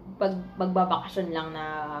pag magbabakasyon lang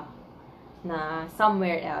na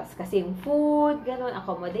somewhere else. Kasi yung food, ganun,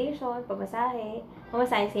 accommodation, pamasahe,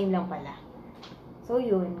 same lang pala. So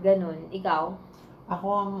yun, ganun. Ikaw? Ako,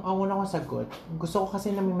 ang una kong sagot, gusto ko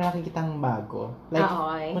kasi na may nakikitang bago. Like,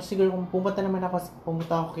 okay. Mas siguro kung pumunta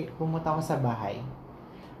ako sa bahay.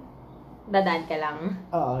 Dadaan ka lang?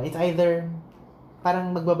 Oo, it's either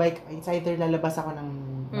lalabas ako ng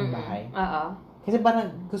bahay. Oo. Kasi parang,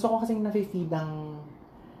 gusto ko kasi na-feed ang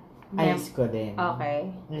eyes ko din. Okay.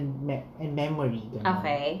 And memory. Ganun.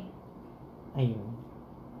 Okay. Ayun.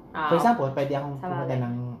 For example, pwede akong pumunta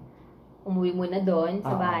ng... Umuwi muna doon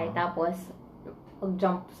sa bahay, tapos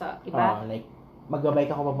mag-jump sa iba? Like,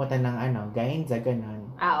 magbabike ako papunta ng Gainza, ganun.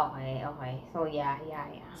 Okay. So, yeah.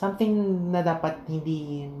 Something na dapat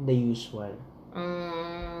hindi the usual.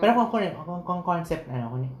 Pero kung concept,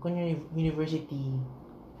 kung university,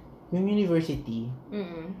 yung university,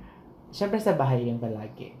 syempre sa bahay yan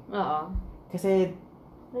palagi. Oo. Kasi,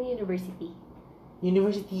 No university?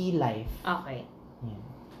 University life. Okay. Yan.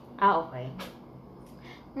 Okay.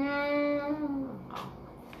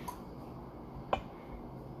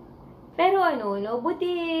 Pero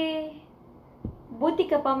buti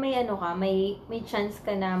ka pa may may chance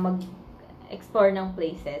ka na mag-explore ng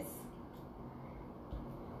places.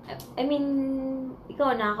 I mean,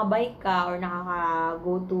 ikaw nakaka-bike ka or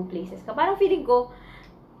nakaka-go to places ka. Parang feeling ko,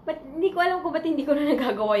 hindi ko alam kung ba't hindi ko na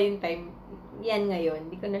nagagawa yung time. Yan ngayon,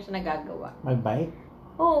 hindi ko na siya nagagawa. Mag-bike?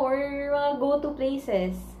 Or mga go to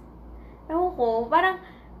places. Ewan ko, parang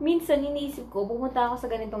minsan iniisip ko, pupunta ako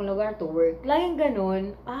sa ganitong lugar to work. Laging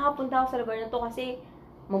ganun, punta ako sa lugar na to kasi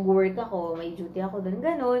mag-work ako, may duty ako doon,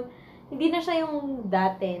 ganun. Hindi na siya yung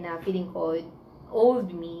dati na feeling ko,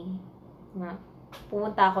 old me, na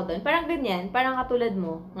pumunta ako doon. Parang ganyan, parang katulad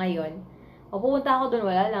mo ngayon. O pumunta ako doon,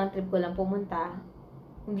 wala lang, trip ko lang pumunta.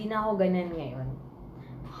 Hindi na ako ganun ngayon.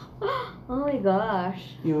 Oh my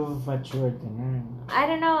gosh. You've matured ka na. I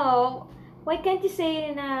don't know. Why can't you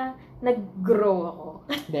say na nag-grow ako?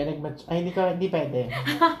 Hindi pwede.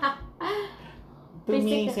 2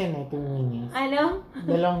 meanings yan 2 meanings. Ano?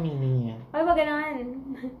 2 meaning yan. Ay, ba ganun?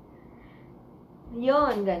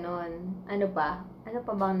 Yun, ganun. Ano pa? Ano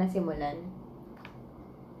pa bang nasimulan?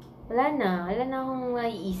 Wala na akong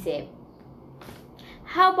naiisip.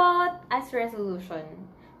 How about as resolution?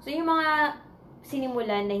 So, yung mga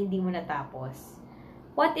sinimulan na hindi mo natapos.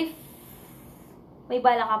 What if may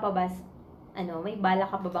bala ka pa ba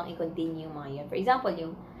bang i-continue yung mga yun? For example,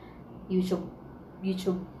 yung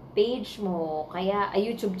YouTube page mo, kaya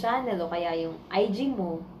YouTube channel, o kaya yung IG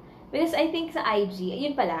mo. Because I think sa IG,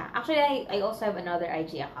 yun pala, actually, I also have another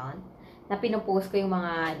IG account na pinopost ko yung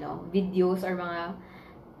mga videos or mga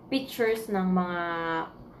pictures ng mga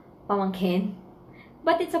pamangkin.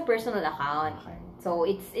 But it's a personal account. Okay. So,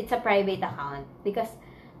 it's a private account. Because,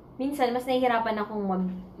 minsan, mas nahihirapan akong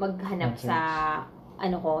maghanap sa,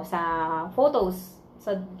 sa photos.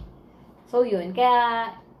 So, yun. Kaya,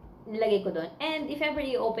 nilagay ko doon. And, if ever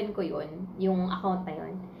i-open ko yun, yung account na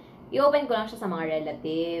yun, i-open ko lang siya sa mga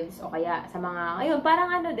relatives, o kaya sa mga,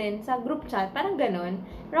 parang din, sa group chat, parang ganun.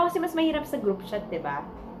 Pero kasi mas mahirap sa group chat, diba?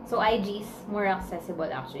 So, IG is more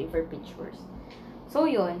accessible actually for pictures. So,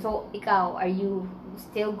 yun. So, ikaw, are you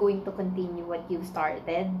still going to continue what you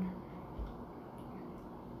started?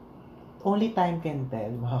 Only time can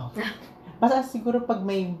tell. Wow. Basta siguro pag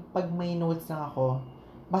may notes lang ako,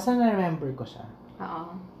 basta na-remember ko siya.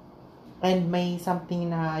 Oo. And may something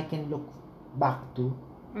na I can look back to.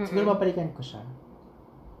 Siguro babalikan ko siya.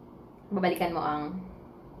 Babalikan mo ang?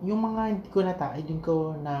 Yung mga hindi ko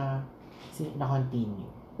na continue.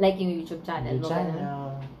 Like yung YouTube channel mo?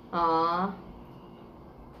 Channel.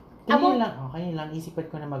 Kanina lang, isipan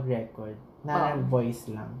ko na mag-record. Na voice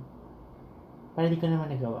lang. Para di ko naman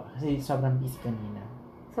nagawa. Kasi sobrang busy kanina.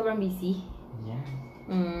 Sobrang busy? Yeah.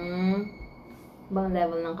 Bang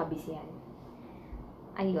level ng kabisihan.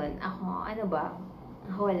 Ayun, ako,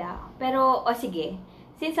 wala. Pero, sige.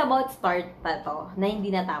 Since about start pa to, na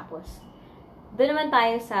hindi natapos, doon naman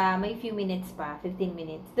tayo sa, may few minutes pa, 15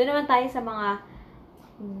 minutes. Doon naman tayo sa mga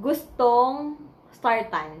gustong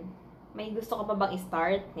startan. May gusto ka pa bang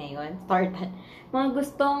i-start ngayon? Startan. Mga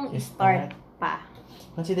gustong i-start pa.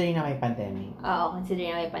 Considering na may pandemic. Oo,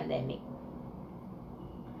 considering na may pandemic.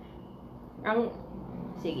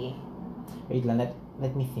 Sige. Wait lang,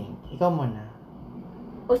 let me think. Ikaw muna.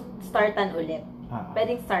 Startan ulit.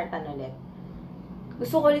 Pwedeng startan ulit.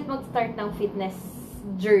 Gusto ko ulit mag-start ng fitness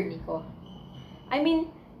journey ko. I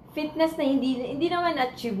mean, fitness na hindi naman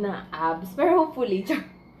achieve na abs, pero hopefully,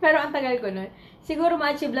 pero ang tagal ko nun. Siguro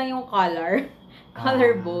ma-achieve lang yung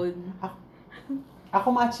collarbone. Ako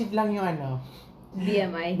ma-achieve lang yung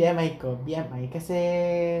BMI. BMI kasi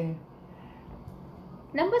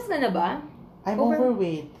lampas ka na ba? I'm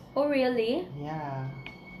overweight. Oh, really? Yeah.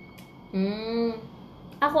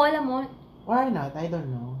 Ako, alam mo, why not? I don't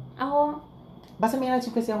know. Ako, basta may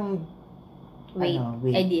na-achieve kasi yung weight.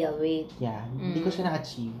 Ideal weight. Yeah. Hindi ko siya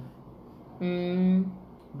na-achieve.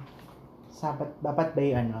 Dapat ba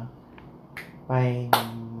yung by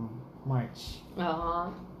March? Oo.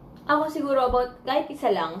 Ako siguro about, kahit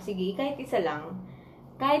isa lang.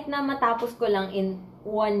 Kahit na matapos ko lang in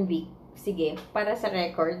 1 week. Sige, para sa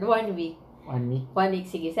record, 1 week. 1 week? 1 week,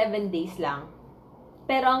 sige. 7 days lang.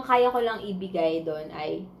 Pero ang kaya ko lang ibigay doon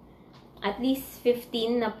ay at least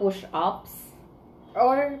 15 na push-ups.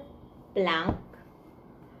 or plank.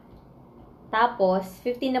 Tapos,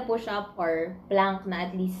 15 na push-up or plank na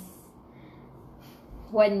at least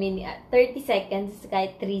 1 minute, 30 seconds,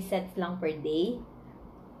 kahit 3 sets lang per day.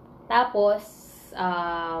 Tapos,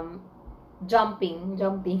 jumping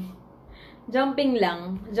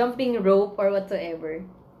lang, jumping rope or whatsoever.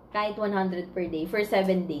 Kahit 100 per day for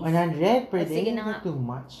 7 days. 100 per day? Sige na nga. Not too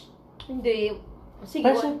much. Hindi.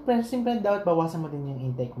 Sige. Pero simple dapat bawasan mo din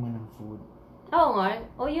yung intake mo ng food. Oo nga.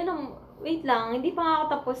 O, yun ang, wait lang, hindi pa nga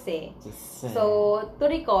ako tapos eh. Just, So,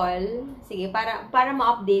 to recall, sige, para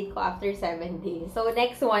ma-update ko after 7 days. So,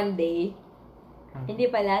 next 1 day,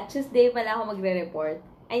 hindi pala, Tuesday pala ako magre-report.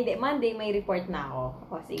 Ay, hindi, Monday may report na ako.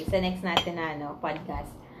 O, sige, sa next natin na,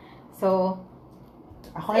 podcast. So,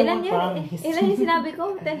 ako ilan yung sinabi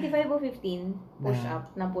ko? 25 o 15? Push-up,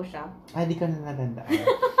 na push-up. Ay, di ko na natandaan. Sige.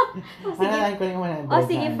 Manandaan ko yung 100. O,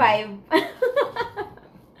 sige, 5.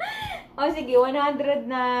 O, sige, 100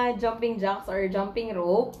 na jumping jacks or jumping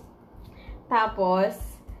rope.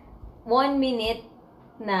 Tapos, 1 minute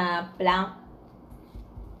na plank.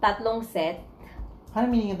 3 set. Ano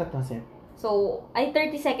meaning yung 3 set? So, ay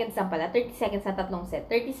 30 seconds lang pala. 30 seconds na 3 set.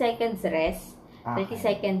 30 seconds rest. 30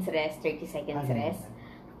 seconds rest. 30 seconds rest.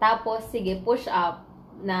 Tapos, sige, push up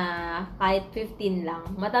na kahit 15 lang.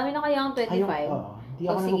 Madami na kaya ang 25. Hindi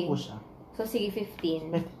ako nag-push up. So, sige,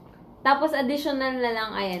 15. Tapos, additional na lang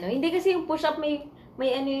ay Hindi kasi yung push up may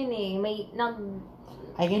ano yun eh.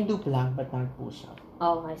 I can do plank but not push up.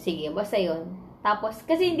 Okay, sige. Basta yun. Tapos,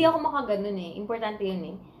 kasi hindi ako makaganon eh. Importante yun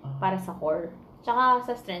eh. Para sa core. Tsaka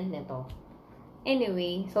sa strength nito.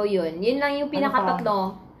 Anyway, so yun. Yun lang yung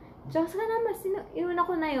pinakatatlo. Tsaka saka naman, inuna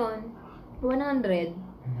ko na yun. 100.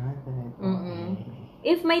 100? Okay.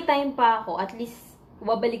 If may time pa ako, at least,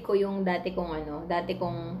 babalik ko yung dati kong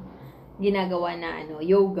ginagawa na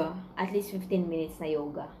yoga. At least 15 minutes na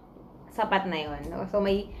yoga. Sapat na yun. So,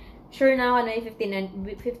 sure na ako na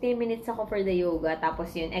 15 minutes ako for the yoga.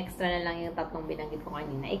 Tapos yun, extra na lang yung 3 binanggit ko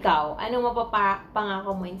kanina. Ikaw, ano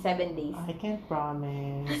mapapangako mo in 7 days? I can't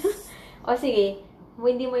promise. O sige,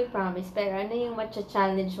 hindi mo i-promise, pero ano yung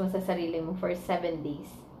matcha-challenge mo sa sarili mo for 7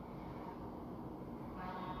 days?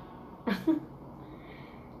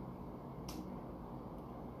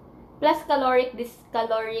 Plus caloric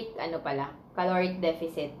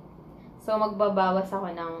deficit. So, magbabawas ako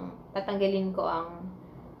tatanggalin ko ang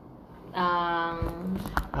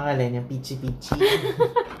alin, yung pichi-pichi.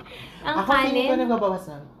 ang ako kanin. Ako ko nagbabawas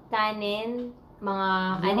na. Kanin, mga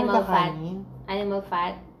animal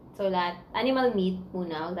fat. So, animal meat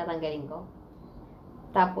muna, tatanggalin ko.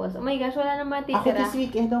 Tapos, oh my gosh, wala na matitira. Ako this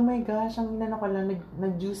weekend, oh my gosh, ang inano ko lang,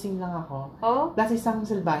 nag-juicing lang ako. Oh? Plus isang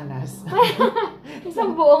silbanas.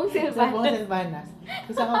 Isang buong silbanas. Isang buong silbanas.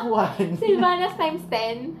 Isang apuan. Silbanas times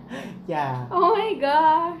 10? Yeah. Oh my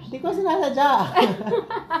gosh. Hindi ko sinasadya.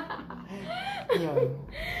 Yun.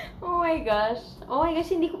 Oh my gosh. Oh my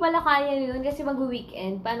gosh, hindi ko pala kaya yun kasi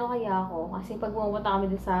mag-weekend. Paano kaya ako? Kasi pag pumunta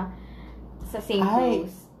kami doon sa St.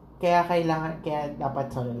 Louis. Kaya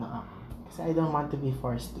dapat solo lang ako. Kasi I don't want to be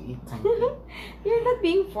forced to eat something. You're not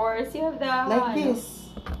being forced. You have the... Like this.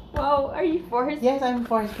 Wow, are you forced? Yes, I'm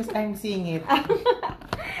forced because I'm seeing it.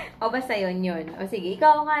 O, basta yun. O, sige,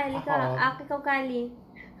 ikaw, Kali. Ikaw, Kali.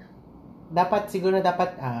 Siguro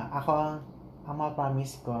dapat, ako, ang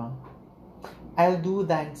promise ko, I'll do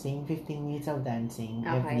dancing, 15 minutes of dancing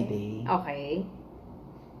every day. Okay.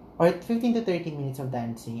 Or 15 to 30 minutes of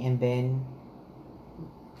dancing. And then,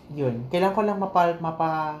 yun. Kailangan ko lang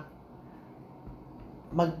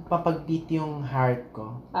mapag-beat yung heart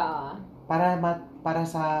ko. Para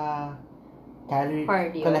sa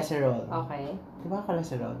cholesterol. Okay. Diba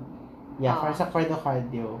cholesterol? Yeah, for the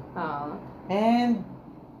cardio. And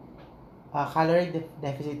calorie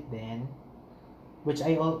deficit din, which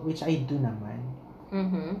I do naman.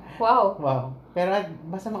 Wow. Pero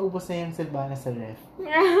basta maubos na yung silbana sa ref.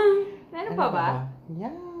 Meron pa ba?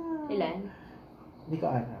 Yeah. Ilan? Hindi ko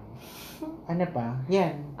alam. Ano pa?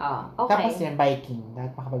 Yan. Okay. Tapos yan, biking.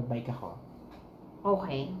 Dapat makapag-bike ako.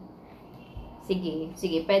 Okay.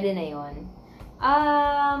 Sige, pwede na yun.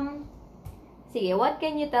 Sige, what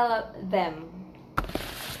can you tell them?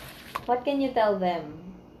 What can you tell them?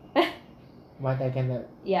 What I can tell?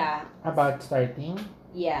 Yeah. About starting?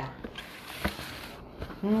 Yeah.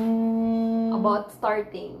 About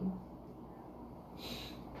starting.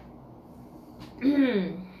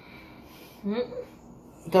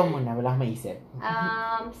 Ikaw muna, wala akong maisip.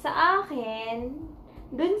 Sa akin,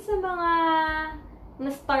 dun sa mga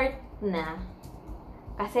na-start na,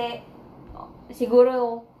 kasi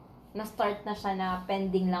siguro na-start na siya na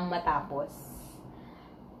pending lang matapos.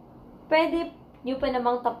 Pwede nyo pa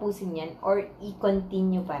namang tapusin yan or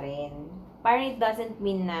i-continue pa rin. parang it doesn't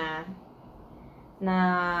mean na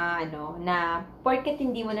porket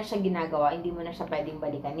hindi mo na siya ginagawa, hindi mo na siya pwedeng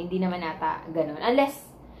balikan. Hindi naman ata ganun.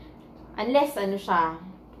 Unless ano siya,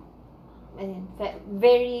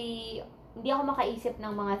 hindi ako makaisip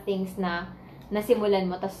ng mga things na nasimulan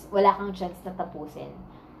mo, tas wala kang chance na tapusin.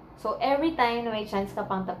 So, every time na may chance ka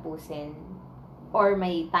pang tapusin, or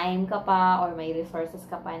may time ka pa, or may resources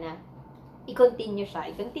ka pa na i-continue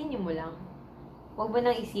mo lang. Huwag mo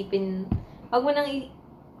nang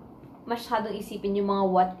masyadong isipin yung mga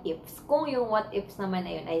what ifs. Kung yung what ifs naman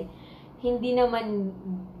na yun ay hindi naman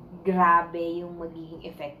grabe yung magiging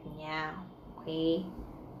effect niya. Okay?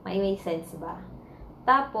 May sense ba?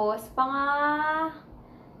 Tapos, pangalawa,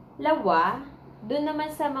 dun naman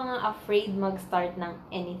sa mga afraid mag-start ng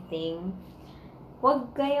anything,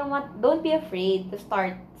 don't be afraid to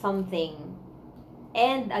start something.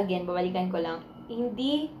 And again, babalikan ko lang,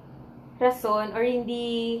 hindi rason or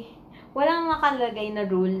walang nakalagay na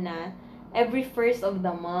rule na every first of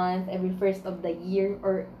the month, every first of the year,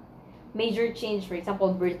 or major change, for example,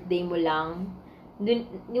 birthday mo lang,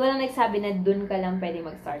 walang nagsabi na dun ka lang pwede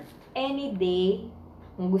mag-start. Any day,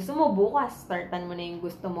 kung gusto mo bukas, startan mo na yung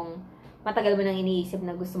gusto mong, matagal mo nang iniisip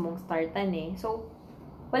na gusto mong startan eh. So,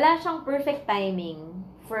 wala siyang perfect timing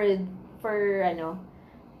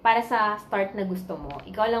para sa start na gusto mo.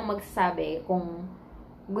 Ikaw lang magsasabi kung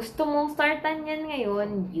gusto mong startan yan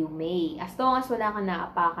ngayon, you may. As long as wala kang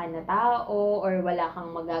naapakan na tao or wala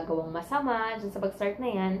kang magagawang masama dyan sa pag-start na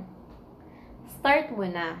yan, start mo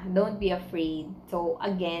na. Don't be afraid. So,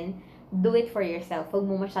 again, do it for yourself. Huwag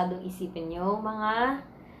mo masyadong isipin yung mga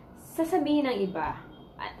sasabihin ng iba.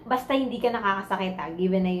 Basta hindi ka nakakasakit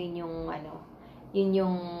given na yun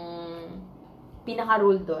yung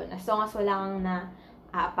pinaka-rule doon. As long as wala kang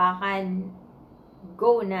naaapakan,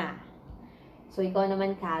 go na. So, ikaw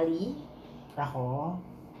naman, Kali? Ako,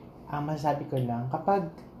 ang masasabi ko lang,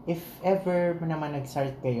 if ever naman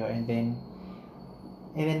nag-start kayo and then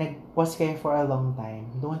nag-pause kayo for a long time,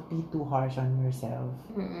 don't be too harsh on yourself.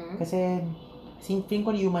 Mm-mm. Kasi, think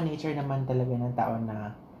ko human nature naman talaga ng tao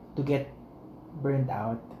na to get burned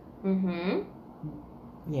out. Mm-hmm.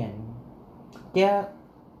 Yan. Kaya,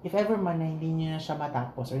 if ever man na hindi niyo na siya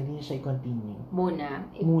matapos or hindi niyo siya i-continue. Muna.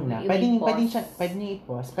 Pwede niyo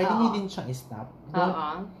i-pause. Pwede niyo din siyang i-stop.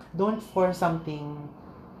 Don't force something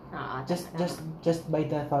just by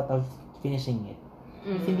the thought of finishing it.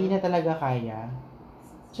 Mm-hmm. If hindi na talaga kaya,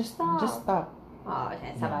 just stop.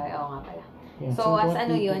 Sabay. Oo nga pala. Yeah. So, as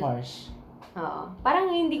don't be yun? Too harsh.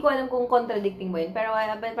 Parang hindi ko alam kung contradicting ba yun, pero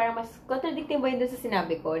parang mas contradicting ba yun doon sa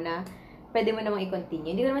sinabi ko na pwede mo namang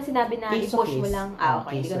i-continue. Hindi ko naman sinabi na i-push mo lang.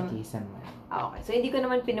 Okay. Case to case naman. Okay. So, hindi ko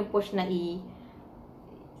naman pinupush na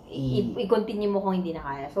i-continue mo kung hindi na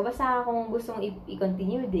kaya. So, basta kung gusto mong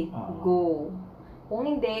i-continue, go. Kung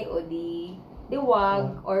hindi,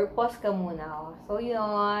 wag, or pause ka muna. So,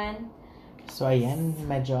 yun. So, ayan,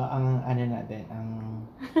 medyo ang natin,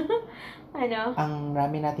 ang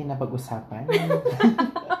rami natin na pag-usapan.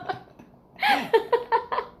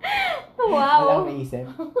 Wow! Walang maisip.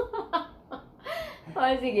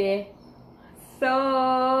 Sige. So,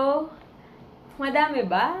 madami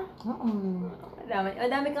ba?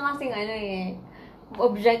 Madami kang kasing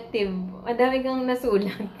objective. Madami kang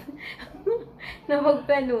nasulat na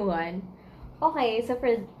magplanuhan. Okay, so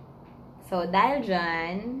dahil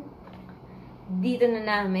dyan, dito na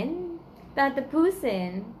namin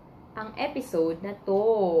tatapusin ang episode na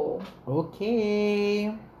to.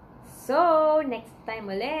 Okay. So, next time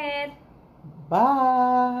ulit.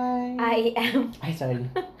 Bye! Sorry.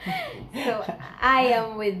 So, I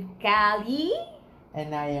am with Callie.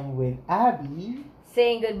 And I am with Abby.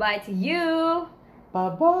 Saying goodbye to you.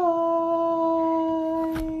 Bye-bye!